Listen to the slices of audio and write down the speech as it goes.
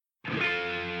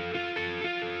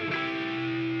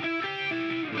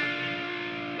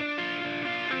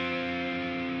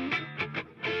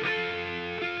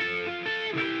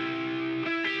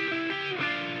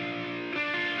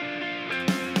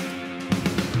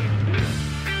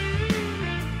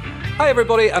Hi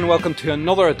everybody and welcome to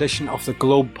another edition of the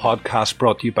Globe podcast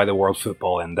brought to you by the World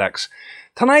Football Index.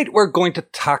 Tonight we're going to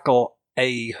tackle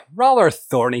a rather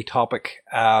thorny topic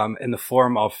in the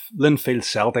form of Linfield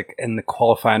Celtic in the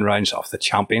qualifying rounds of the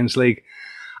Champions League.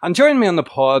 And joining me on the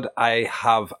pod I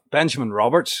have Benjamin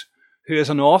Roberts, who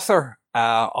is an author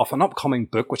of an upcoming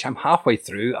book which I'm halfway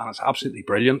through and it's absolutely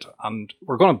brilliant, and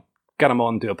we're going to get him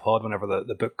on to a pod whenever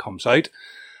the book comes out,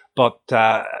 but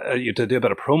to do a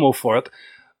bit of promo for it.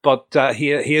 But he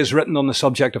has written on the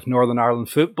subject of Northern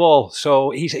Ireland football, so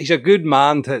he's a good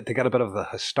man to get a bit of the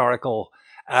historical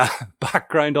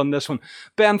background on this one.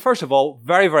 Ben, first of all,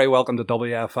 very, very welcome to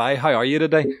WFI. How are you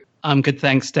today? I'm good,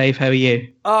 thanks, Dave. How are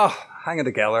you? Oh, hanging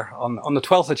together on the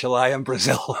 12th of July in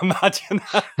Brazil, imagine.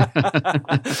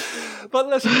 But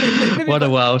listen, maybe what a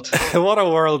world. What a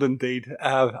world indeed.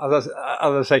 As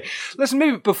I say, listen,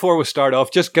 maybe before we start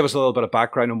off, just give us a little bit of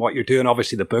background on what you're doing,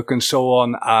 obviously the book and so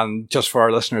on, and just for our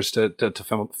listeners to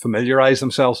familiarise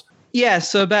themselves. Yeah,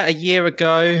 so about a year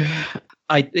ago,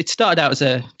 it started out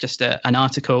as just an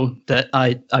article that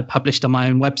I published on my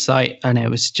own website, and it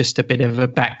was just a bit of a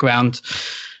background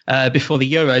before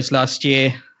the Euros last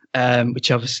year,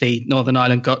 which obviously Northern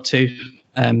Ireland got to,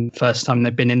 first time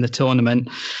they've been in the tournament.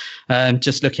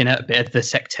 Just looking at a bit of the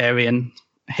sectarian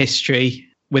history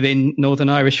within Northern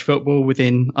Irish football,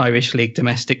 within Irish League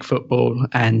domestic football,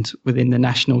 and within the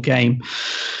national game.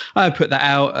 I put that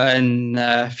out and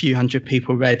a few hundred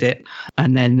people read it.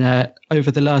 And then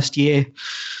over the last year,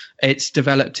 it's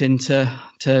developed into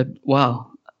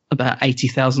about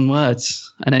 80,000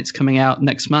 words, and it's coming out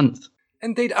next month.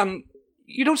 Indeed.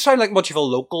 You don't sound like much of a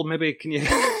local. Maybe can you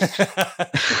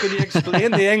can you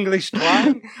explain the English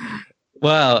twang?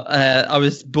 Well, I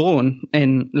was born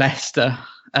in Leicester,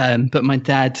 but my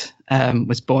dad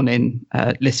was born in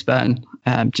Lisburn,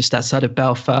 just outside of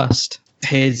Belfast.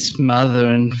 His mother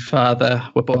and father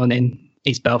were born in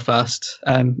East Belfast,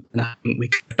 and I think we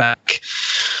go back,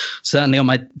 certainly on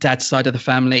my dad's side of the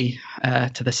family,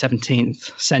 to the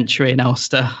 17th century in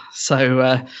Ulster.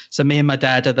 So me and my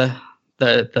dad are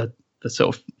the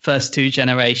sort of first two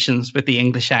generations with the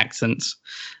English accents,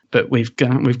 but we've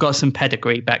got some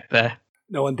pedigree back there.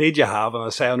 No, indeed you have. And I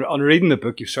say, on reading the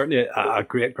book, you've certainly a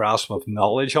great grasp of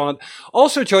knowledge on it.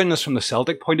 Also joining us from the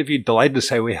Celtic point of view, delighted to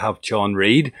say we have John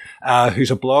Reid, who's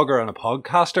a blogger and a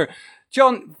podcaster.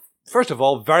 John, first of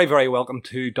all, very, very welcome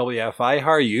to WFI. How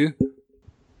are you?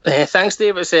 Thanks,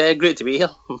 Dave. It's great to be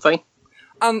here. I'm fine.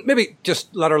 And maybe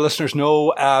just let our listeners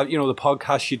know, the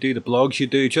podcasts you do, the blogs you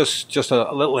do, just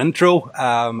a little intro,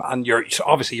 and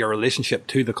your relationship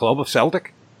to the club of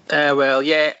Celtic.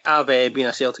 I've been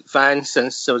a Celtic fan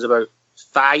since I was about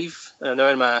 5. I'm now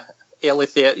in my early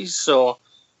 30s, so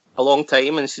a long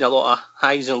time, and seen a lot of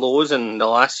highs and lows, and the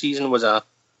last season was a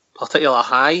particular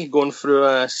high, going through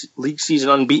a league season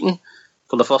unbeaten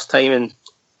for the first time in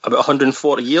about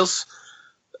 140 years.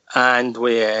 And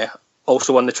we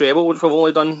also won the treble, which we've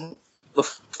only done the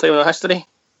first time in our history.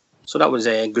 So that was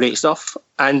great stuff.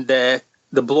 And the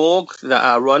blog that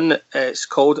I run, it's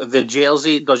called The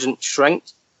Jersey Doesn't Shrink.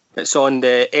 It's on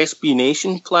the SB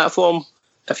Nation platform.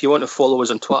 If you want to follow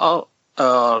us on Twitter,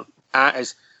 our @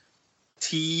 is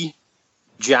TJDS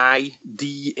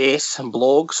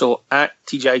blog, so @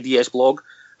 TJDS blog.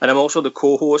 And I'm also the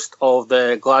co-host of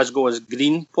the Glasgow is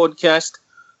Green podcast,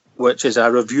 which is a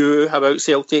review about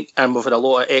Celtic, and we've had a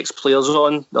lot of ex-players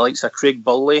on, the likes of Craig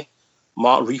Burley,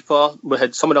 Mark Reaper. We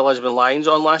had some of the Lisbon Lions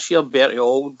on last year, Bertie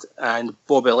Auld and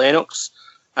Bobby Lennox,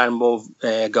 and we've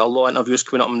got a lot of interviews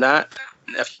coming up on that.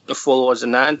 If you follow us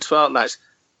on that on Twitter, that's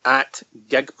 @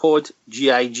 Gigpod,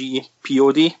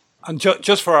 GIGPOD. And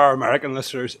just for our American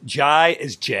listeners, Jai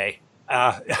is J.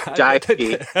 Took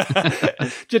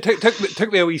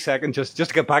me a wee second just to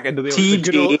get back into the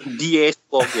TJDS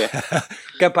blog, yeah.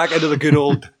 Get back into the good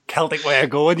old Celtic way of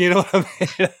going, you know what I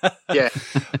mean? Yeah.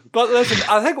 But listen,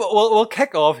 I think we'll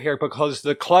kick off here because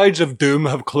the clouds of doom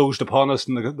have closed upon us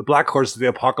and the black horses of the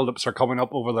apocalypse are coming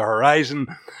up over the horizon.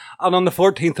 And on the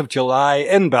 14th of July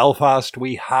in Belfast,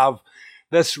 we have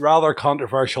this rather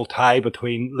controversial tie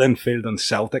between Linfield and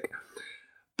Celtic.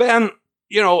 Ben,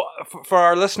 for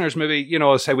our listeners, maybe,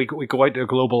 say we go out to a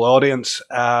global audience,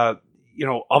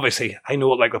 obviously I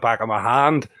know it like the back of my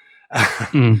hand.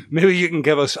 Maybe you can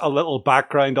give us a little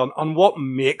background on what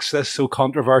makes this so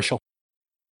controversial.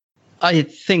 I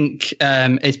think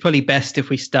it's probably best if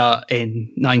we start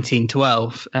in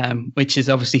 1912, which is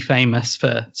obviously famous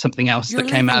for something else that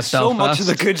came out of Belfast. So much of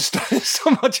the good stuff. So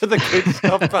much of the good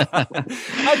stuff.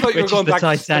 I thought you were going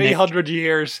back 300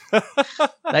 years.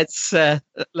 Let's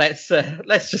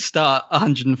just start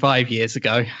 105 years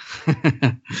ago.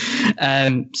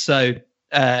 So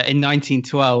in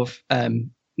 1912,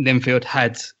 Linfield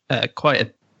had quite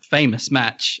a famous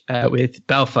match with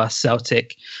Belfast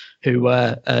Celtic, who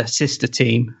were a sister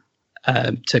team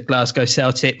to Glasgow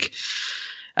Celtic.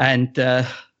 And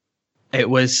it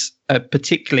was a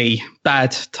particularly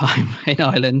bad time in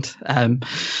Ireland.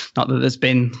 Not that there's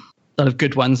been a lot of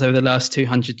good ones over the last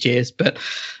 200 years, but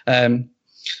it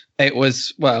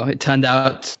turned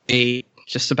out to be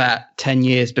just about 10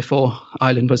 years before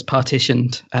Ireland was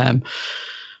partitioned. And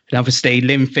obviously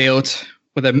Linfield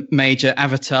were the major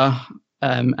avatar,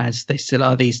 as they still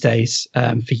are these days,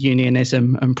 for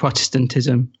unionism and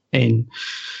Protestantism in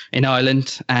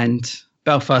Ireland. And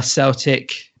Belfast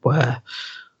Celtic were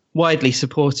widely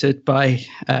supported by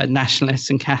nationalists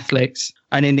and Catholics.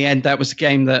 And in the end, that was a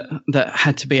game that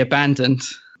had to be abandoned.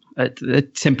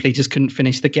 It simply just couldn't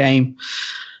finish the game.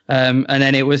 And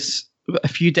then it was a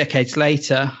few decades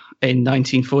later, in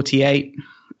 1948,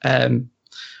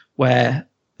 where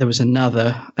there was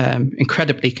another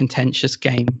incredibly contentious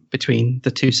game between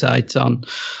the two sides on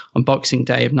Boxing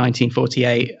Day of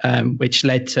 1948, which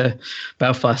led to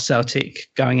Belfast Celtic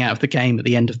going out of the game at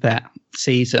the end of that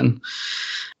season.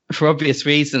 For obvious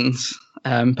reasons,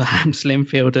 perhaps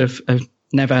Linfield have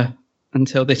never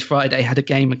until this Friday had a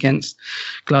game against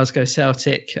Glasgow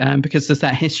Celtic, because there's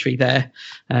that history there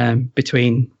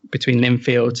between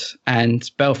Linfield and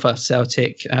Belfast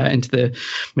Celtic into the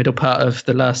middle part of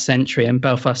the last century. And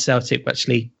Belfast Celtic were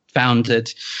actually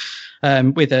founded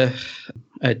with a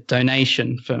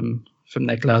donation from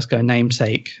their Glasgow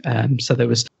namesake. So there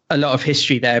was a lot of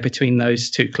history there between those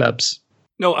two clubs.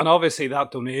 No, and obviously that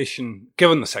donation,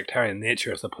 given the sectarian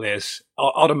nature of the place,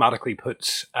 automatically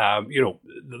puts, the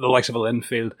likes of a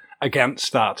Linfield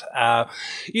against that.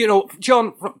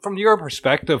 John, from your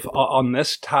perspective on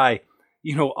this tie,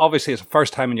 obviously it's the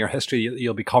first time in your history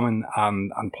you'll be coming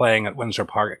and playing at Windsor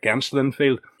Park against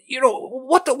Linfield.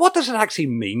 What does it actually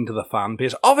mean to the fan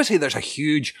base? Obviously there's a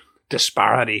huge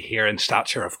disparity here in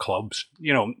stature of clubs.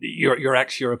 Your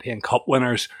ex-European Cup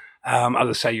winners, as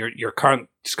I say, your current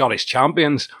Scottish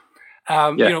champions.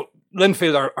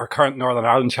 Linfield are current Northern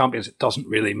Ireland champions. It doesn't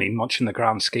really mean much in the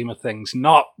grand scheme of things,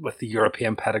 not with the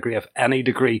European pedigree of any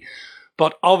degree.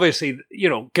 But obviously,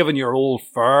 given your old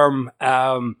firm,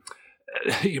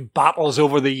 battles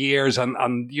over the years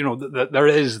and there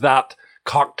is that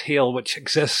cocktail which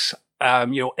exists,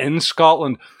 in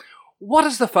Scotland. What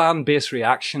has the fan base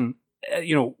reaction,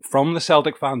 from the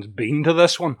Celtic fans been to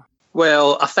this one?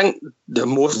 Well, I think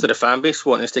most of the fan base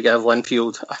want us to give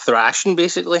Linfield a thrashing,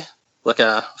 basically, like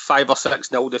a 5 or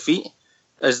 6-0 defeat,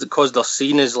 is because they're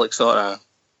seen as like sort of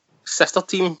sister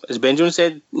team, as Benjamin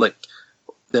said, like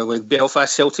with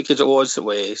Belfast Celtic as it was,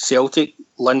 with Celtic,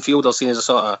 Linfield are seen as a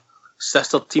sort of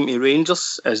sister team to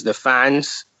Rangers, as the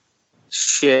fans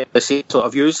share the same sort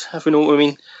of views, if you know what I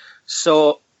mean.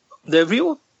 So the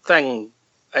real thing,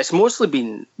 it's mostly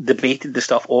been debated, the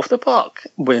stuff off the park,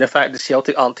 where the fact that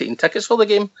Celtic aren't taking tickets for the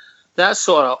game, that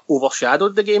sort of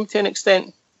overshadowed the game to an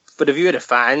extent. For the view of the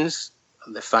fans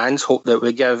hope that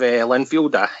we give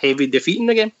Linfield a heavy defeat in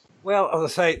the game. Well,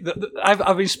 as I say,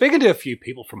 I've been speaking to a few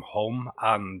people from home,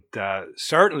 and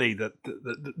certainly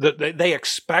that they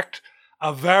expect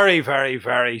a very, very,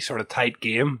 very sort of tight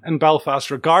game in Belfast,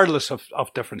 regardless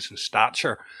of difference in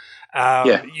stature.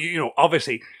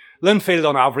 Obviously, Linfield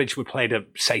on average would play to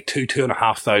say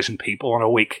 2,500 people in a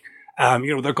week.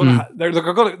 They're going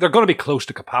to be close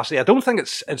to capacity. I don't think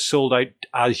it's sold out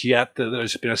as yet.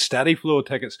 There's been a steady flow of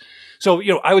tickets, so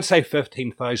I would say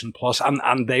 15,000 plus,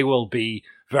 and they will be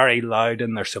very loud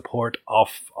in their support of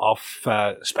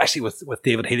especially with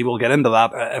David Healy. We'll get into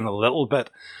that in a little bit.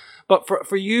 But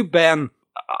for you, Ben,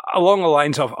 along the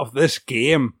lines of this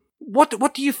game,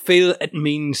 what do you feel it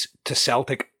means to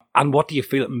Celtic? And what do you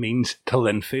feel it means to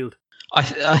Linfield?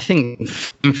 I think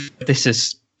this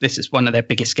is one of their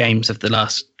biggest games of the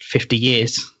last 50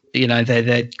 years.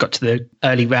 They got to the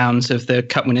early rounds of the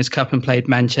Cup Winners' Cup and played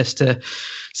Manchester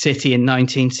City in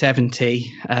 1970,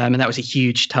 and that was a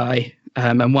huge tie,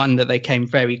 and one that they came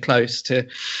very close to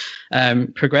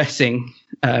progressing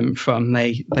from.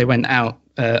 They went out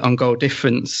on goal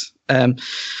difference,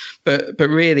 but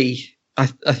really, I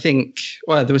think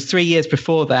there was 3 years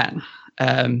before that.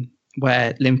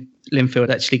 Where Linfield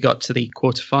actually got to the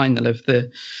quarter-final of the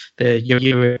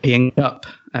European Cup,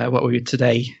 what we would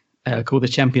today call the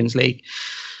Champions League.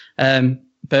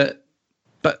 But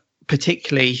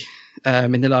particularly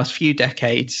in the last few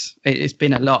decades, it's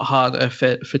been a lot harder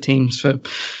for teams, for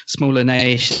smaller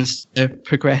nations, to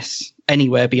progress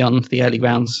anywhere beyond the early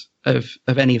rounds of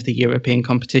any of the European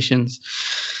competitions.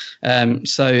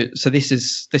 So this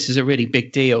is a really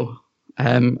big deal.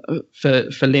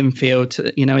 For Linfield,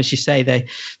 as you say,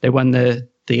 they won the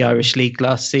the Irish League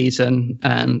last season,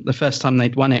 and the first time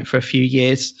they'd won it for a few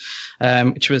years,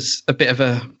 which was a bit of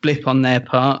a blip on their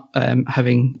part,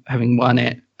 having won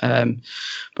it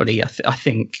probably I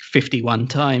think 51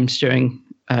 times during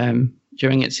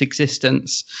its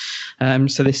existence.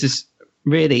 So this is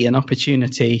really an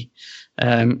opportunity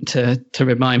to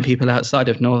remind people outside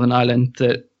of Northern Ireland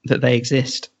that they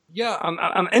exist. Yeah,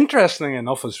 and interesting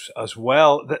enough as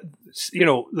well, that, you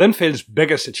know, Linfield's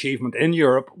biggest achievement in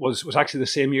Europe was actually the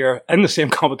same year in the same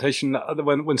competition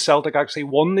when Celtic actually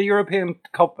won the European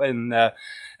Cup in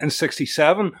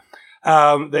 '67.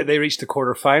 They reached the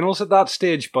quarterfinals at that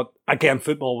stage, but again,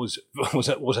 football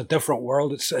was a different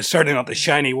world. It's certainly not the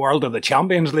shiny world of the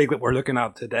Champions League that we're looking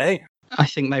at today. I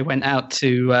think they went out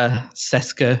to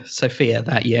CSKA Sofia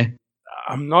that year.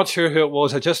 I'm not sure who it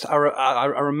was. I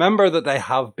remember that they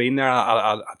have been there.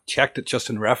 I checked it just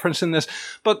in referencing this.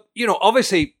 But, you know,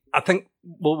 obviously, I think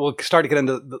we'll start to get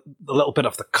into the little bit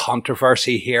of the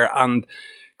controversy here. And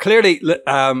clearly, you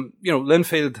know,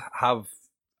 Linfield have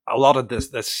allotted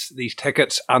these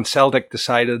tickets, and Celtic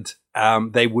decided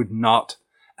they would not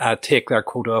take their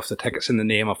quota of the tickets in the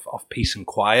name of peace and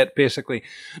quiet, basically.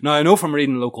 Now, I know from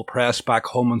reading local press back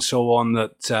home and so on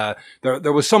that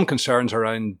there was some concerns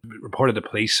around, reported to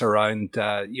police around,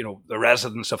 you know, the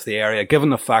residents of the area,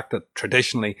 given the fact that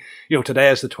traditionally, you know,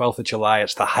 today is the 12th of July,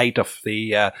 it's the height of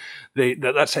the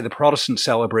let's say the Protestant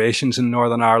celebrations in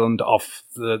Northern Ireland of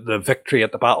the victory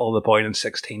at the Battle of the Boyne in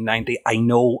 1690. I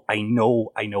know.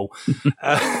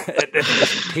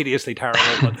 It's tediously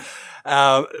terrible,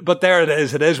 but there it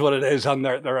is. It is what it is, and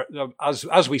they're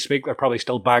as we speak, they're probably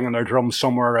still banging their drums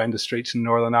somewhere around the streets in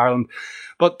Northern Ireland.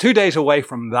 But 2 days away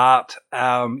from that,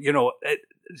 you know,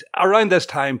 around this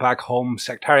time back home,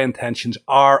 sectarian tensions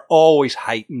are always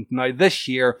heightened. Now, this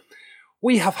year,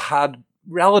 we have had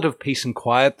relative peace and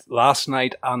quiet last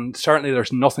night, and certainly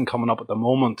there's nothing coming up at the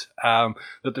moment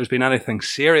that there's been anything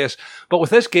serious. But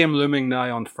with this game looming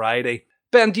now on Friday,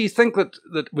 Ben, do you think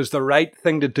that was the right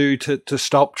thing to do to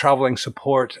stop travelling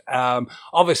support?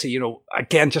 Obviously, you know,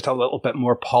 again, just a little bit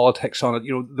more politics on it.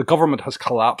 You know, the government has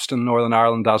collapsed in Northern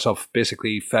Ireland as of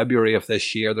basically February of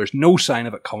this year. There's no sign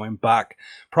of it coming back,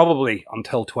 probably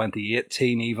until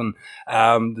 2018 even.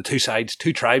 The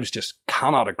two tribes just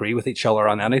cannot agree with each other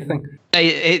on anything.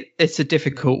 It's a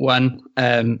difficult one.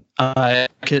 I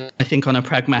think on a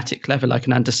pragmatic level, I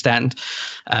can understand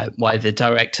why the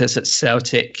directors at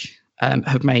Celtic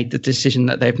have made the decision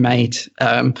that they've made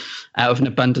out of an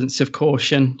abundance of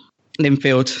caution.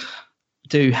 Linfield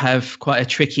do have quite a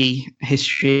tricky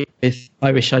history with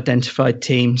Irish identified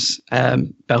teams.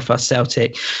 Belfast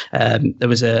Celtic, there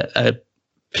was a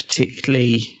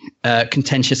particularly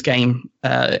contentious game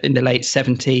in the late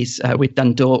 70s with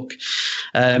Dundalk.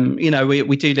 You know,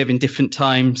 we do live in different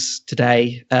times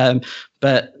today,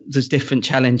 but there's different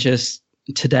challenges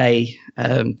today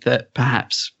that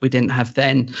perhaps we didn't have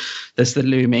then. There's the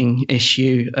looming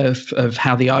issue of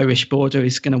how the Irish border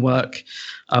is going to work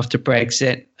after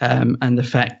Brexit, and the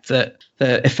fact that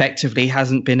there effectively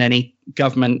hasn't been any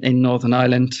government in Northern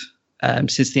Ireland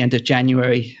since the end of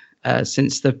January,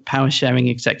 since the power sharing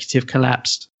executive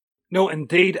collapsed. No,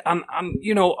 indeed. And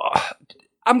you know,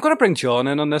 I'm going to bring John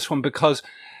in on this one because,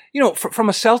 you know, from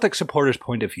a Celtic supporter's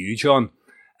point of view, John,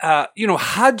 you know,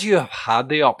 had you have had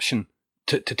the option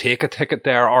to take a ticket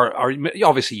there, or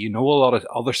obviously you know a lot of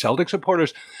other Celtic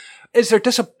supporters, is there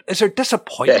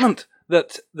disappointment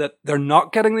that they're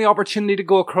not getting the opportunity to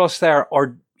go across there,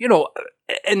 or, you know,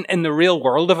 in the real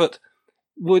world of it,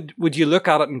 would you look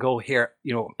at it and go, here,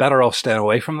 you know, better off staying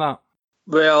away from that?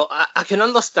 Well, I can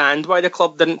understand why the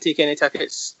club didn't take any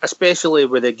tickets, especially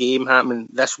with the game happening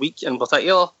this week in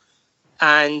particular,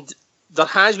 and there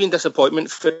has been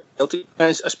disappointment for Celtic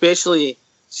fans, especially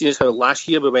seeing as how last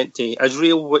year we went to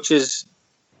Israel, which is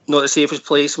not the safest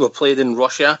place. We played in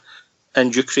Russia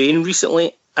and Ukraine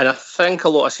recently, and I think a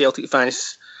lot of Celtic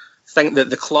fans think that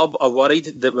the club are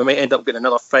worried that we might end up getting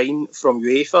another fine from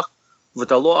UEFA. We've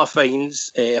had a lot of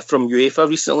fines from UEFA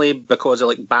recently because of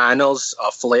like banners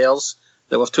or flares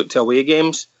that we've took to away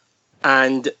games,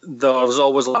 and there's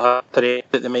always a threat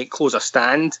that they might close a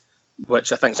stand,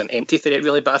 which I think is an empty threat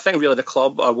really, but I think really the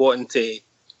club are wanting to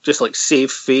just like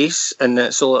save face,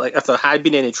 and so like if there had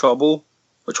been any trouble,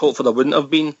 which hopefully there wouldn't have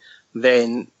been,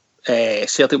 then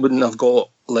Celtic wouldn't have got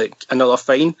like another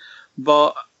fine.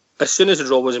 But as soon as the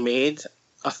draw was made,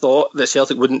 I thought that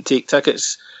Celtic wouldn't take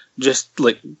tickets just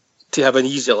like to have an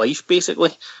easy life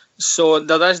basically. So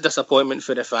there is disappointment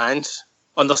for the fans,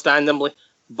 understandably,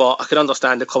 but I can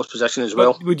understand the club's position as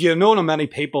well. But would you have known of many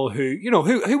people who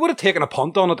would have taken a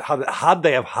punt on it had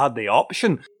they have had the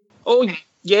option? Oh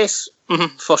yes,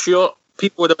 for sure.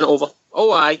 people would have been over.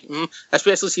 Oh, aye.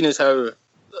 Especially seeing as how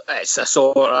it's a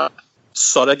sort of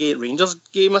surrogate Rangers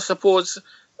game, I suppose.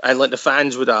 And like the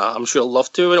fans would, I'm sure,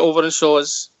 love to went over and saw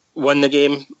us win the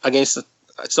game against a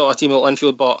sort of team at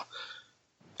Linfield.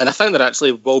 And I think there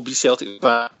actually will be Celtic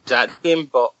fans at the game,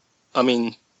 but I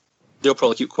mean, they'll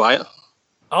probably keep quiet.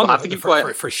 Oh, no,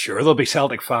 for sure, there'll be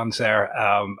Celtic fans there.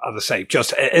 As I say,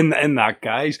 just in that,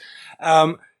 guys.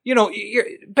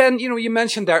 Ben, you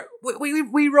mentioned there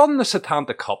we run the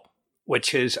Setanta Cup,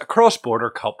 which is a cross-border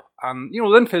cup, and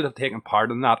Linfield have taken part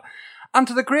in that. And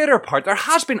to the greater part, there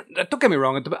has been, don't get me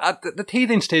wrong, at the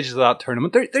teething stages of that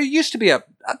tournament, there used to be a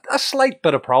slight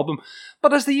bit of problem,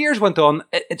 but as the years went on,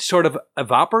 it sort of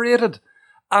evaporated,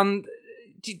 and.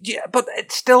 Yeah, but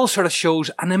it still sort of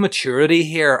shows an immaturity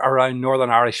here around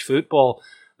Northern Irish football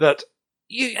that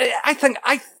I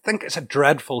think it's a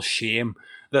dreadful shame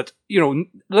that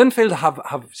Linfield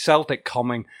have Celtic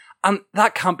coming and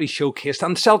that can't be showcased,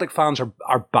 and Celtic fans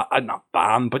are not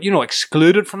banned but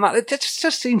excluded from that. It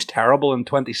just seems terrible in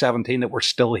 2017 that we're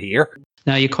still here.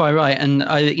 No, you're quite right. And,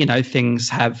 things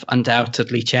have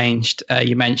undoubtedly changed.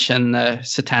 You mentioned the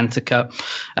Setanta Cup.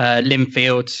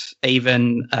 Linfield,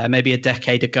 even maybe a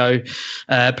decade ago,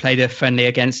 played a friendly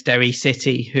against Derry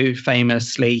City, who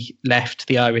famously left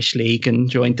the Irish League and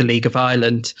joined the League of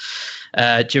Ireland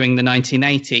during the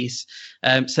 1980s.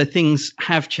 So things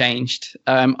have changed.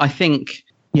 I think,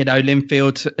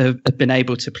 Linfield have been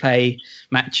able to play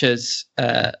matches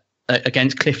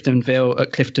against Cliftonville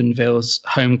at Cliftonville's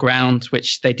home ground,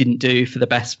 which they didn't do for the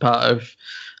best part of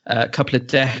a couple of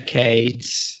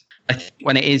decades. I think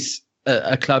when it is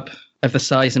a club of the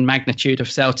size and magnitude of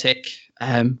Celtic,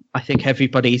 I think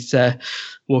everybody's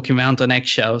walking around on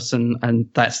eggshells, and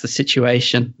that's the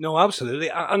situation. No, absolutely.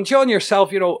 And John,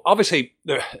 yourself, obviously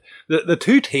the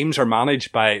two teams are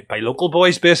managed by local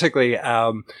boys, basically. We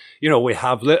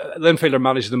have Linfield are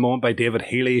managed at the moment by David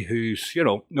Healy, who's,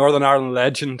 Northern Ireland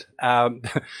legend. Not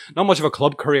much of a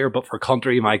club career, but for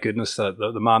country, my goodness,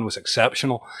 the man was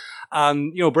exceptional.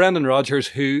 And, Brendan Rodgers,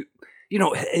 who...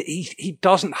 he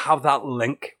doesn't have that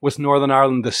link with Northern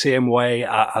Ireland the same way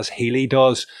as Healy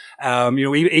does.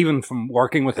 Even from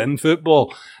working within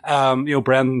football,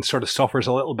 Brendan sort of suffers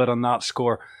a little bit on that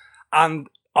score. And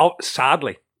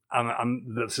sadly,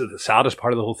 and the saddest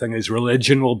part of the whole thing is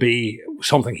religion will be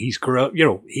something he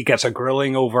gets a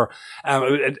grilling over.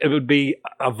 It would be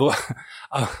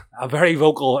a very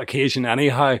vocal occasion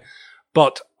anyhow.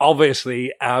 But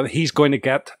obviously, he's going to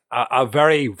get a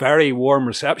very, very warm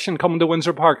reception coming to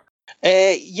Windsor Park.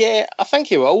 Yeah, I think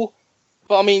he will.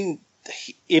 But I mean,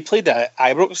 he played at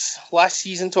Ibrox last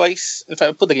season twice. In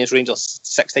fact, he played against Rangers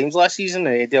 6 times last season,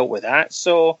 and he dealt with that.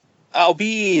 So it'll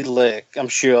be I'm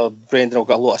sure Brendan will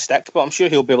get a lot of stick, but I'm sure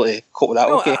he'll be able to cope with that.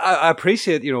 Okay. I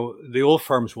appreciate, the old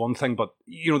firm's one thing, but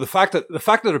the fact that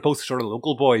they're both sort of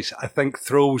local boys, I think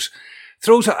throws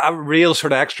a real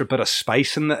sort of extra bit of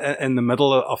spice in the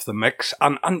middle of the mix.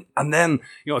 And then,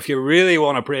 if you really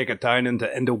want to break it down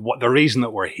into what the reason that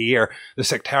we're here, the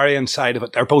sectarian side of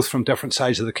it, they're both from different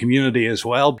sides of the community as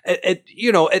well.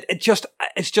 It's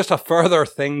just a further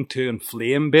thing to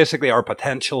inflame, basically, or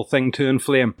potential thing to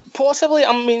inflame. Possibly.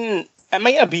 I mean, it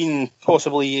might have been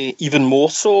possibly even more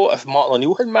so if Martin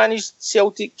O'Neill had managed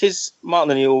Celtic, because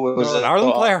Martin O'Neill was an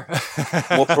Ireland player,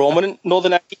 more prominent.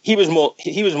 He was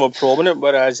more prominent,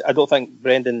 whereas I don't think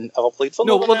Brendan ever played for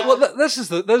Northern Ireland. Well, this is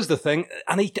the thing,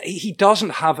 and he doesn't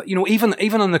have,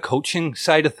 even on the coaching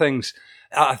side of things.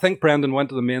 I think Brendan went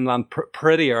to the mainland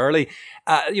pretty early.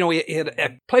 He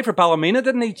had played for Ballymena,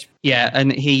 didn't he? Yeah,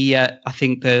 and he, I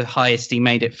think the highest he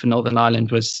made it for Northern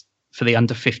Ireland was for the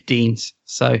under-15s.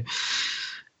 So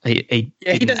he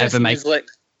didn't ever make...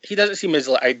 He doesn't seem as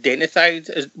identified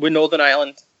with Northern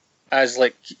Ireland as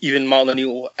even Martin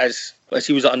O'Neill as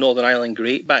he was at a Northern Ireland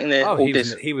great back in the old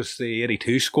days. He was the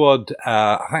 82 squad.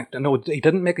 I think he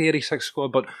didn't make the 86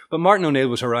 squad, but Martin O'Neill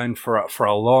was around for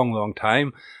a long, long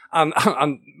time.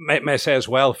 And may I say as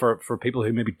well, for people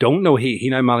who maybe don't know, he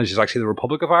now manages actually the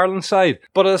Republic of Ireland side.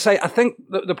 But as I say, I think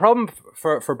the problem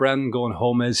for Brendan going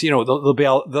home is, there'll be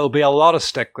a lot of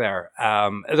stick there.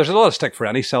 There's a lot of stick for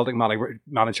any Celtic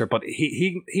manager, but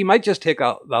he might just take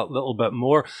that little bit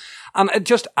more. And it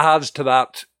just adds to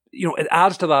that. It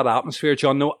adds to that atmosphere,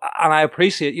 John. No, and I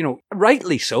appreciate,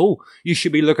 rightly so. You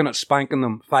should be looking at spanking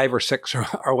them 5 or 6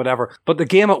 or whatever. But the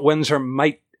game at Windsor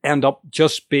might end up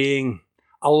just being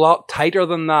a lot tighter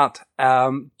than that.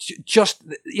 I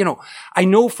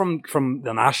know from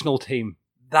the national team,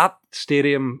 that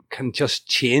stadium can just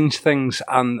change things,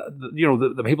 and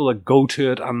the people that go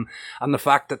to it, and the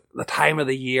fact that the time of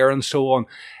the year and so on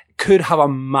could have a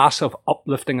massive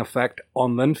uplifting effect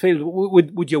on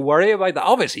Linfield. Would you worry about that?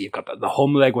 Obviously, you've got the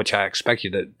home leg, which I expect you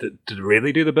to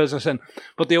really do the business in.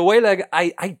 But the away leg,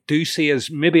 I do see as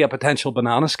maybe a potential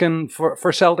banana skin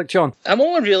for Celtic, John. I'm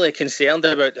only really concerned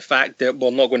about the fact that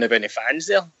we're not going to have any fans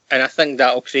there. And I think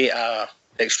that'll create a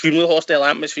extremely hostile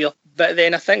atmosphere. But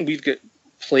then I think we've got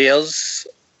players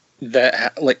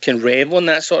that can revel in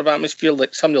that sort of atmosphere,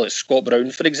 like somebody like Scott Brown,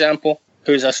 for example,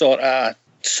 who's a sort of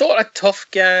tough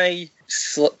guy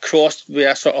crossed with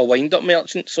a sort of wind-up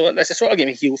merchant. So it's a sort of game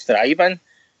he'll thrive in.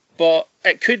 But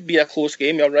it could be a close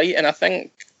game, you're right. And I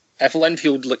think if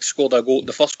Linfield scored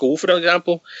the first goal, for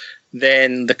example,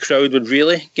 then the crowd would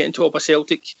really get into top of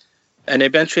Celtic. And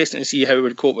it'd be interesting to see how we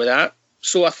would cope with that.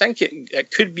 So I think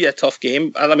it could be a tough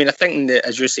game. I mean, I think,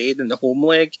 as you said, in the home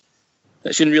leg,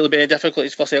 it shouldn't really be any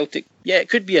difficulties for Celtic. Yeah, it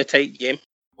could be a tight game.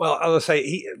 Well, as I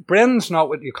say, Brendan's not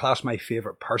what you class my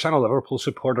favourite person. I'm a Liverpool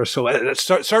supporter, so it's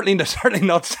certainly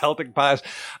not Celtic bias.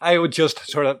 I would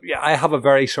just I have a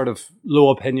very sort of low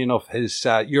opinion of his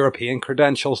European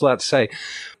credentials, let's say.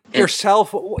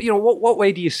 Yourself, what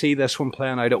way do you see this one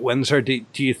playing out at Windsor? Do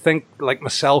you think, like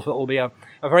myself, it'll be a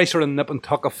very sort of nip and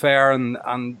tuck affair, and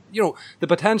the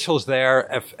potential's there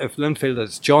if Linfield,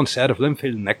 as John said, if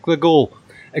Linfield nick the goal,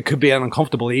 it could be an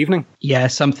uncomfortable evening. Yeah,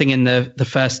 something in the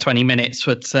first 20 minutes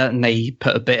would certainly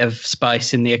put a bit of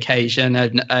spice in the occasion,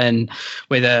 and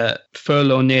with a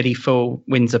full or nearly full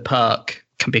Windsor Park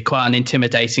can be quite an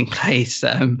intimidating place,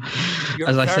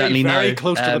 as I certainly know. Very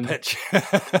close to the pitch.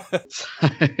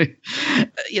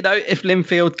 If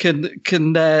Linfield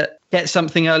can get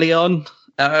something early on,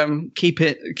 keep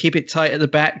it tight at the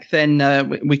back, then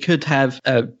we could have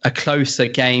a closer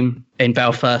game in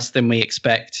Belfast than we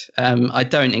expect. I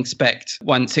don't expect,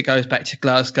 once it goes back to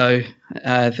Glasgow,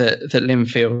 that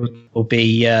Linfield will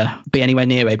be anywhere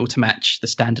near able to match the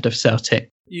standard of Celtic.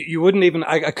 You wouldn't even.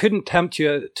 I couldn't tempt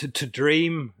you to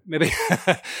dream maybe.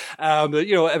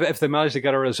 If they manage to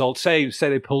get a result, say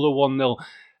they pull a 1-0.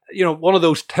 One of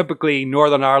those typically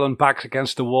Northern Ireland backs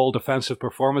against the wall defensive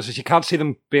performances. You can't see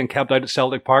them being kept out at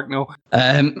Celtic Park, no.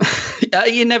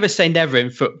 You never say never in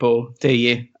football, do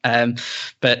you?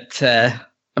 But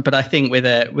I think with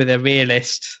a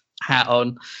realist hat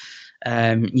on,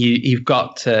 you've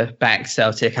got to back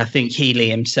Celtic. I think Healy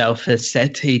himself has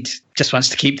said he just wants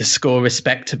to keep the score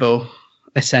respectable,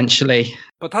 essentially.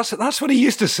 But that's what he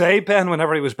used to say, Ben,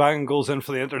 whenever he was banging goals in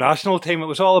for the international team. It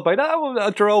was all about,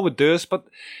 a draw would do us. But,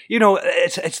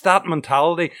 it's that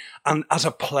mentality. And as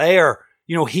a player,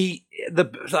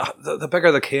 the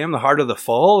bigger the came, the harder the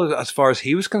fall. As far as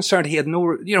he was concerned, he had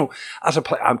no, as a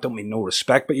player, I don't mean no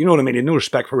respect, but you know what I mean? He had no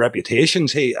respect for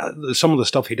reputations. Some of the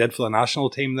stuff he did for the national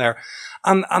team there.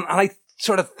 And I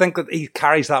sort of think that he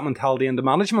carries that mentality into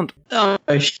management. Oh,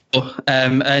 sure.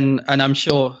 And I'm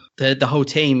sure the whole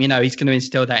team, he's going to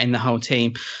instill that in the whole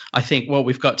team. I think what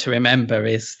we've got to remember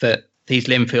is that these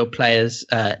Linfield players,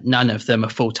 none of them are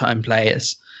full-time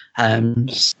players.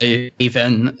 So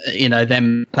even,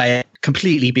 them play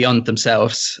completely beyond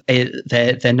themselves.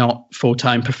 They're not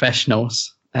full-time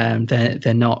professionals.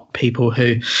 They're not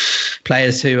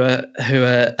players who are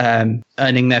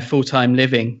earning their full-time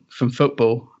living from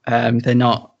football. They're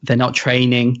not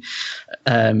training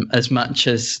as much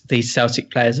as these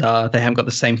Celtic players are. They haven't got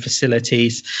the same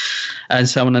facilities, and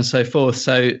so on and so forth.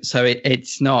 So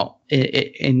it's not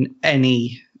in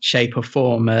any shape or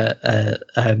form a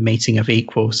meeting of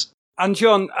equals. And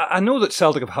John, I know that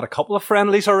Celtic have had a couple of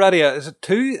friendlies already. Is it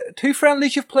two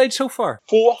friendlies you've played so far?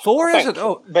 Four, is it?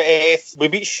 Oh, but we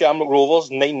beat Shamrock Rovers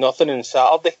 9-0 on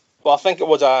Saturday. Well, I think it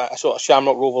was a sort of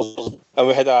Shamrock Rovers, and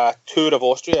we had a tour of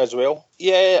Austria as well.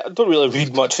 Yeah, I don't really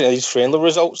read much into these friendly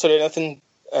results or anything.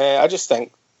 I just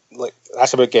think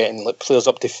that's about getting players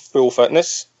up to full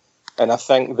fitness, and I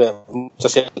think that the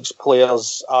Celtics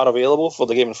players are available for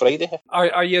the game on Friday.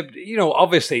 Are you?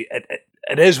 Obviously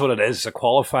it is what it is. It's a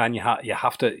qualifying. You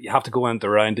have to go into the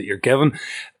round that you're given.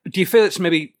 Do you feel it's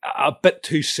maybe a bit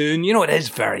too soon? It is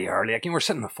very early. We're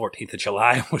sitting on the 14th of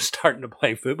July and we're starting to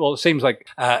play football. It seems like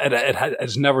it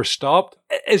has never stopped.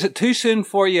 Is it too soon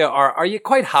for you, or are you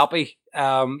quite happy?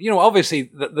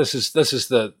 Obviously this is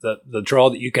the draw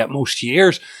that you get most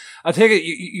years. I take it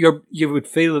you would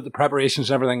feel that the preparations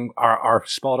and everything are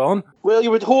spot on? Well, you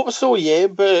would hope so, yeah.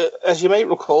 But as you might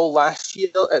recall, last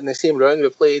year in the same round, we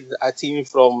played a team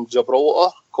from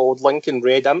Gibraltar called Lincoln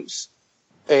Red Imps,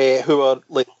 who are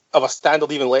of a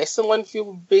standard even less than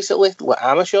Linfield, basically,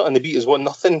 amateur, and they beat us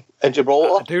 1-0 in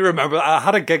Gibraltar. I do remember. I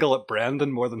had a giggle at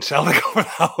Brendan more than Celtic over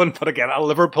that one, but again, a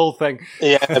Liverpool thing.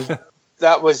 Yeah.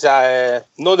 that was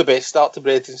not the best start to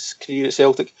Brendan's career at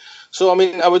Celtic. So, I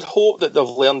mean, I would hope that they've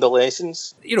learned the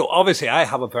lessons. You know, obviously I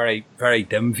have a very, very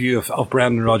dim view of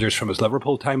Brendan Rodgers from his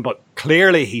Liverpool time, but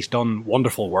clearly he's done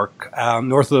wonderful work.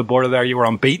 North of the border there, you were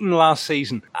unbeaten last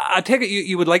season. I take it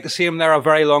you would like to see him there a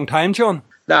very long time, John?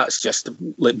 That's just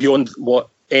like beyond what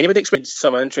anybody expected.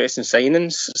 Some interesting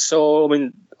signings. So, I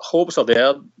mean, hopes are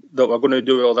there that we're going to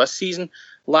do well this season.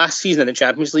 Last season in the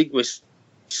Champions League was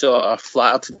sort of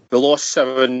flattered. We lost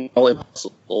 7-0 to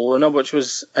Barcelona, which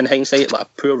was, in hindsight, like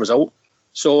a poor result.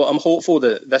 So I'm hopeful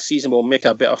that this season will make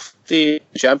a bit of the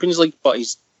Champions League, but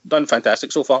he's done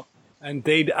fantastic so far.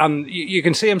 Indeed, and you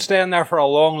can see him staying there for a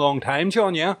long, long time,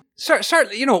 John, yeah?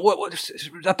 Certainly, you know,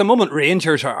 at the moment,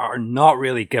 Rangers are not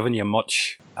really giving you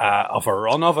much of a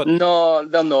run of it. No,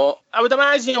 they're not. I would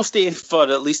imagine he'll stay for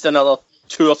at least another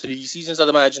 2 or 3 seasons, I'd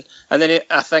imagine. And then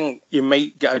I think you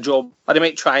might get a job, or they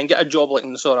might try and get a job like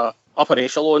in the sort of upper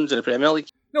echelons of the Premier League.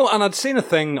 No, and I'd seen a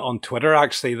thing on Twitter,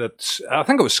 actually, that I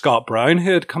think it was Scott Brown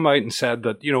who had come out and said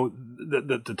that, you know,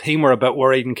 the team were a bit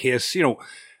worried in case, you know,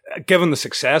 given the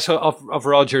success of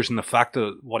Rodgers and the fact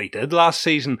that what he did last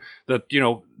season, that, you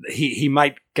know, he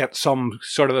might get some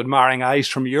sort of admiring eyes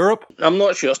from Europe. I'm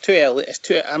not sure. It's too early.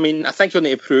 I mean, I think you'll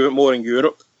need to prove it more in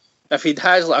Europe. If he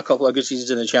has like a couple of good seasons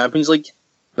in the Champions League,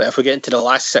 but if we get into the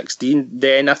last 16,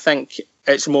 then I think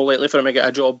it's more likely for him to get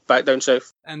a job back down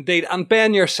south. Indeed. And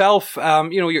Ben, yourself,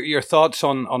 you know, your thoughts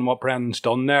on what Brendan's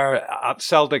done there at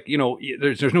Celtic. You know,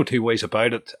 there's no two ways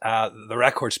about it. The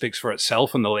record speaks for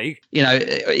itself in the league. You know,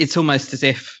 it's almost as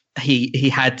if he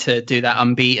had to do that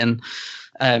unbeaten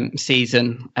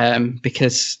season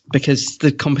because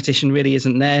the competition really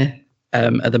isn't there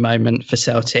at the moment for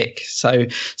Celtic. So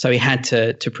he had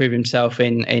to prove himself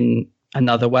in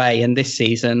another way. And this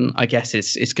season, I guess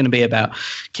it's going to be about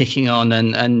kicking on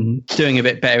and doing a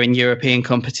bit better in European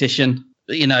competition.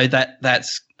 You know,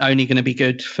 that's only going to be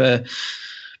good for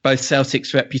both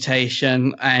Celtic's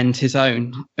reputation and his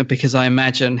own, because I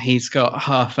imagine he's got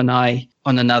half an eye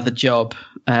on another job.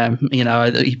 You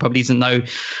know, he probably doesn't know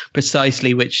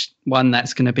precisely which one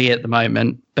that's going to be at the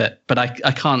moment, but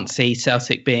I can't see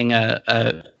Celtic being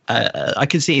I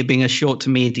can see it being a short to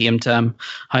medium term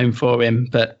home for him,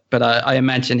 but I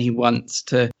imagine he wants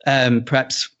to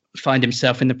perhaps find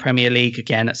himself in the Premier League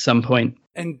again at some point.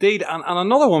 Indeed, and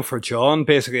another one for John,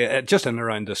 basically, just in and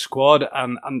around the squad,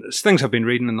 and things I've been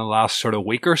reading in the last sort of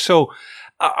week or so.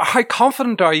 How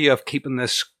confident are you of keeping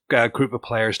this group of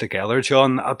players together,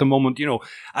 John, at the moment? You know,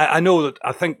 I know that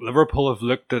I think Liverpool have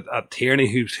looked at Tierney,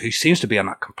 who seems to be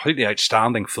a completely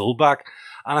outstanding fullback.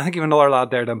 And I think you have another lad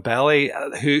there,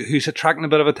 Dembele, who's attracting a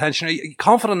bit of attention. Are you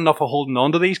confident enough of holding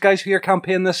on to these guys for your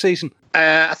campaign this season?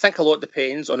 I think a lot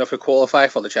depends on if we qualify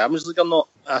for the Champions League or not.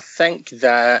 I think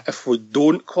that if we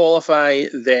don't qualify,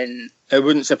 then it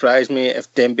wouldn't surprise me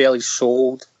if Dembele's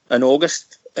sold in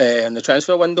August in the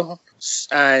transfer window.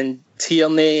 And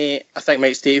Tierney, I think,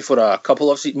 might stay for a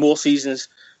couple of more seasons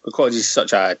because he's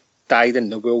such a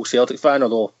dyed-in-the-wool Celtic fan,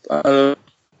 although I don't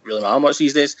really matter much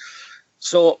these days.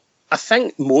 So I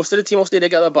think most of the team will stay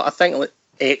together, but I think like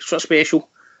extra special,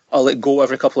 I'll let go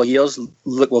every couple of years,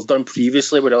 like we've done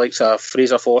previously with the likes of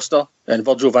Fraser Forster and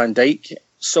Virgil van Dijk.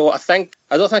 So I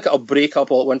don't think it'll break up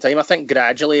all at one time. I think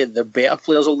gradually the better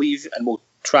players will leave and we'll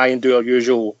try and do our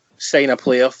usual sign a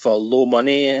player for low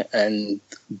money and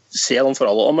sell him for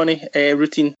a lot of money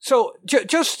routine. So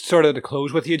just sort of to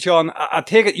close with you, John, I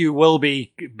take it you will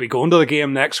be going to the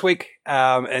game next week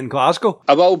in Glasgow?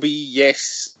 I will be,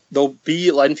 yes. There'll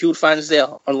be Linfield fans there,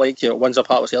 unlike Windsor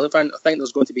Park with Celtic fans. I think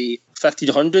there's going to be 50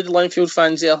 to 100 Linfield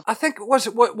fans there. I think, what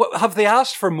have they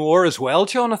asked for more as well,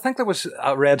 John? I think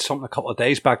I read something a couple of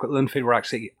days back that Linfield were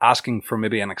actually asking for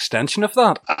maybe an extension of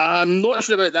that. I'm not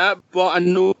sure about that, but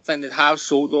I think they have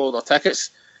sold all their tickets.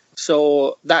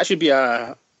 So that should be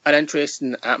an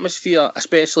interesting atmosphere,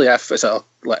 especially if it's a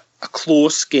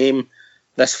close game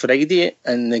this Friday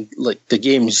and the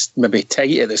game's maybe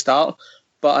tight at the start.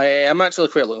 But I'm actually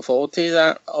quite looking forward to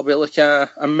that. It'll be like a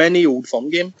mini Old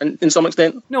Firm game in some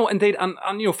extent. No, indeed. And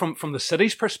you know, from the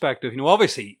city's perspective, you know,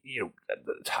 obviously, you know,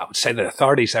 I would say the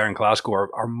authorities there in Glasgow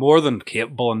are more than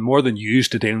capable and more than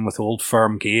used to dealing with Old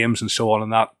Firm games and so on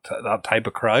and that type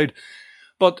of crowd.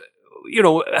 But you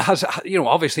know,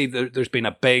 obviously there's been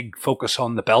a big focus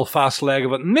on the Belfast leg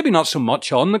of it, and maybe not so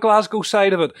much on the Glasgow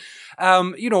side of it.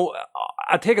 You know,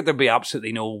 I take it there'd be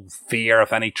absolutely no fear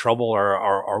of any trouble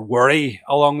or worry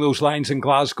along those lines in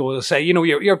Glasgow. To say, you know,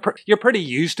 you're pretty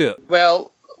used to it.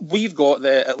 Well, we've got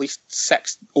at least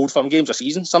 6 Old Firm games a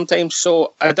season sometimes,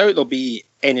 so I doubt there'll be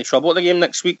any trouble at the game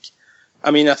next week. I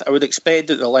mean, I would expect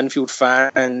that the Linfield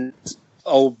fans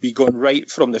will be going right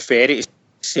from the ferry to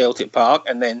Celtic Park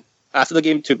and then after the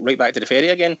game, took right back to the ferry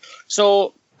again.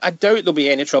 So I doubt there'll be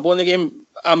any trouble in the game.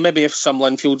 Maybe if some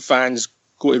Linfield fans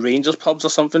go to Rangers pubs or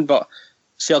something, but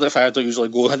Celtic fans don't usually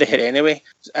go there anyway.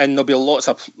 And there'll be lots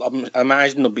of, I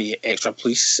imagine there'll be extra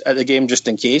police at the game just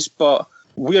in case, but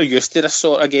we're used to this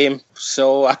sort of game,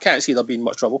 so I can't see there being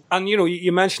much trouble. And,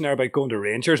 you mentioned there about going to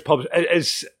Rangers pubs.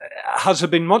 Has there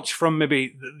been much from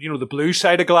maybe, the blue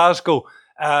side of Glasgow?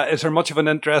 Is there much of an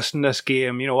interest in this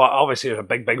game? Obviously there's a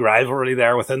big rivalry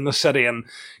there within the city and,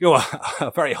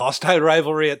 a very hostile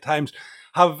rivalry at times.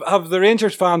 Have the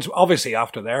Rangers fans, obviously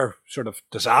after their sort of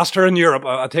disaster in Europe,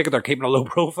 I take it they're keeping a low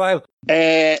profile?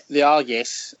 They are,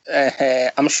 yes.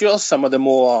 I'm sure some of the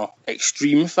more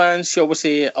extreme fans, shall we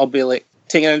say, will be like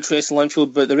taking an interest in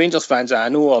Linfield, but the Rangers fans I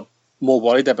know are more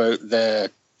worried about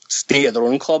the state of their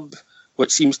own club,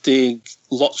 which seems to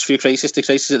lots through crisis to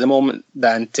crisis at the moment,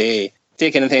 than to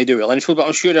take anything to do with Linfield. But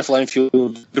I'm sure if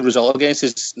Linfield good result against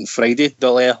us on Friday,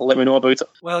 they'll let me know about it.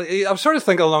 Well, I'm sort of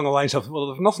thinking along the lines of,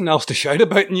 there's nothing else to shout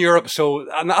about in Europe, so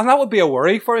and that would be a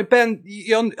worry for it. Ben,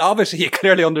 obviously you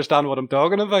clearly understand what I'm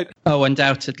talking about. Oh,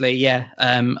 undoubtedly, yeah.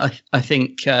 I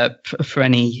think for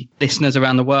any listeners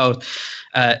around the world,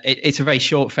 it's a very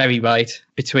short ferry ride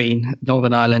between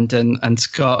Northern Ireland and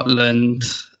Scotland.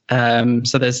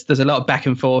 So there's a lot of back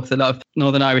and forth, a lot of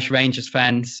Northern Irish Rangers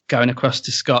fans going across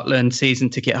to Scotland, season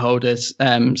ticket holders.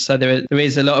 So there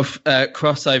is a lot of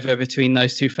crossover between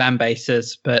those two fan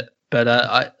bases. But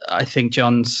I think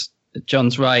John's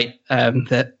right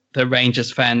that the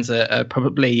Rangers fans are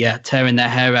probably tearing their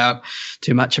hair out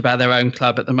too much about their own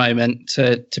club at the moment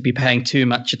to be paying too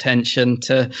much attention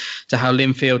to how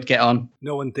Linfield get on.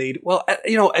 No, indeed. Well,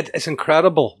 it's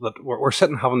incredible that we're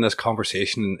sitting having this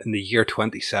conversation in the year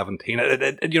 2017.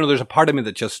 There's a part of me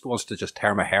that just wants to just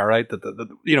tear my hair out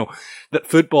that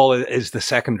football is the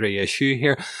secondary issue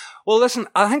here. Well, listen,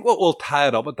 I think we'll tie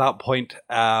it up at that point,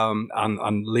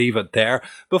 and leave it there.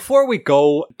 Before we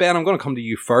go, Ben, I'm going to come to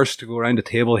you first to go around the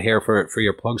table here for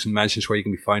your plugs and mentions where you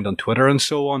can be found on Twitter and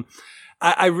so on.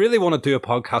 I really want to do a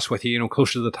podcast with you,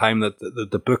 closer to the time that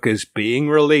the book is being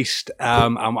released,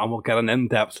 and we'll get an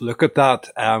in-depth look at that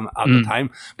at the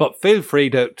time. But feel free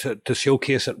to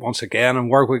showcase it once again and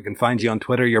where we can find you on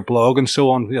Twitter, your blog, and so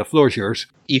on. The floor is yours.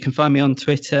 You can find me on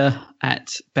Twitter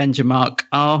at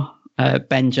BenjaMarkR.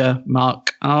 Benja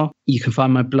Mark R. You can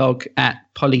find my blog at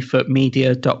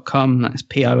polyfootmedia.com. That's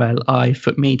POLI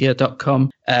footmedia.com.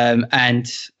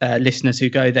 And listeners who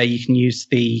go there, you can use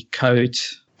the code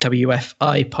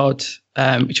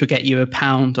WFIPod, which will get you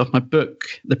 £1 off my book,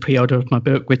 the pre-order of my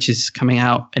book, which is coming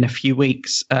out in a few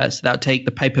weeks. So that'll take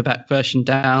the paperback version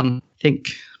down, I think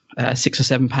 £6 or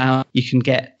 £7. You can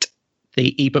get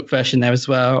the ebook version there as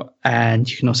well, and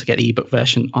you can also get the ebook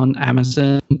version on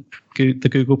Amazon, the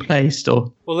Google Play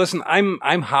Store. Well, listen, I'm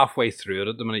halfway through it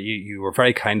at the minute. You were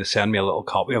very kind to send me a little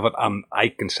copy of it, and I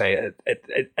can say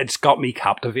it's got me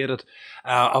captivated.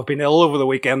 I've been ill over the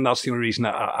weekend. That's the only reason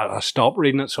I stopped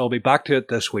reading it, so I'll be back to it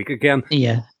this week again.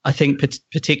 Yeah, I think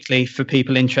particularly for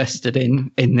people interested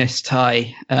in this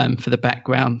tie, for the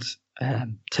background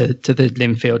to the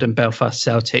Linfield and Belfast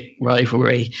Celtic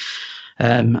rivalry,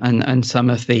 and some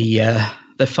of the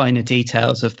finer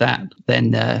details of that,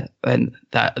 then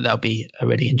that'll be a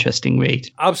really interesting read.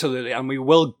 Absolutely, and we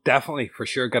will definitely for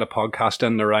sure get a podcast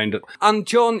in around it. And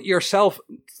John, yourself,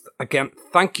 again,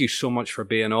 thank you so much for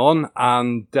being on,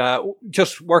 and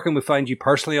just where can we find you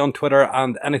personally on Twitter,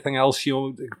 and anything else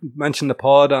you mention the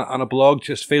pod and a blog,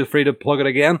 just feel free to plug it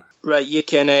again. Right, you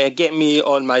can get me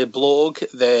on my blog,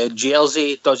 the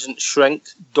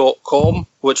jerseydoesn'tshrink.com,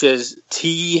 which is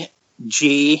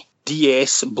TJDS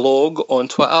blog on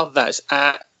Twitter. That's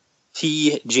at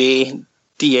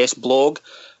TJDS blog.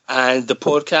 And the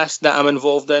podcast that I'm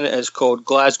involved in is called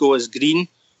Glasgow is Green.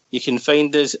 You can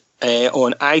find us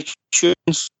on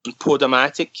iTunes,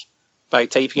 Podomatic, by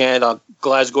typing either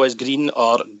Glasgow is Green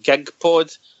or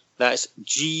GigPod. That's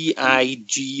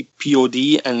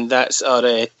GIGPOD, and that's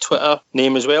our Twitter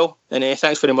name as well. And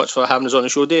thanks very much for having us on the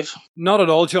show, Dave. Not at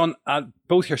all, John.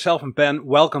 Both yourself and Ben,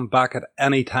 welcome back at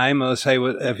any time. As I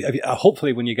say,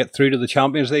 hopefully when you get through to the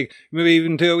Champions League, maybe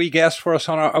even do a wee guest for us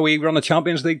on our wee run a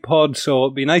Champions League pod. So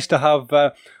it'd be nice to have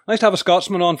a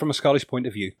Scotsman on from a Scottish point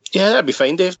of view. Yeah, that'd be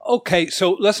fine, Dave. Okay,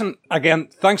 so listen, again,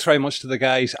 thanks very much to the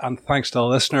guys, and thanks to the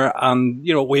listener. And,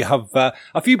 we have a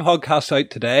few podcasts out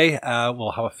today.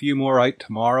 We'll have a few more out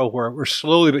tomorrow. We're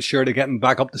slowly but surely getting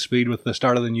back up to speed with the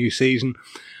start of the new season.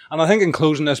 And I think in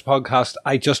closing this podcast,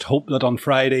 I just hope that on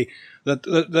Friday that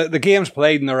the game's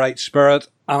played in the right spirit,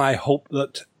 and I hope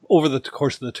that over the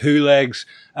course of the two legs,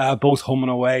 both home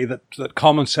and away, that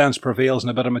common sense prevails and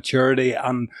a bit of maturity,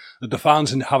 and that the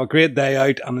fans have a great day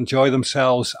out and enjoy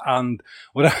themselves. And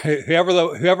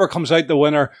whoever comes out the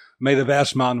winner, may the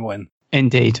best man win.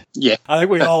 Indeed. Yeah. I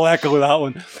think we all echo that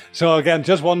one. So again,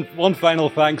 just one final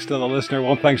thanks to the listener,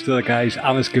 one thanks to the guys,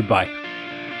 and it's goodbye.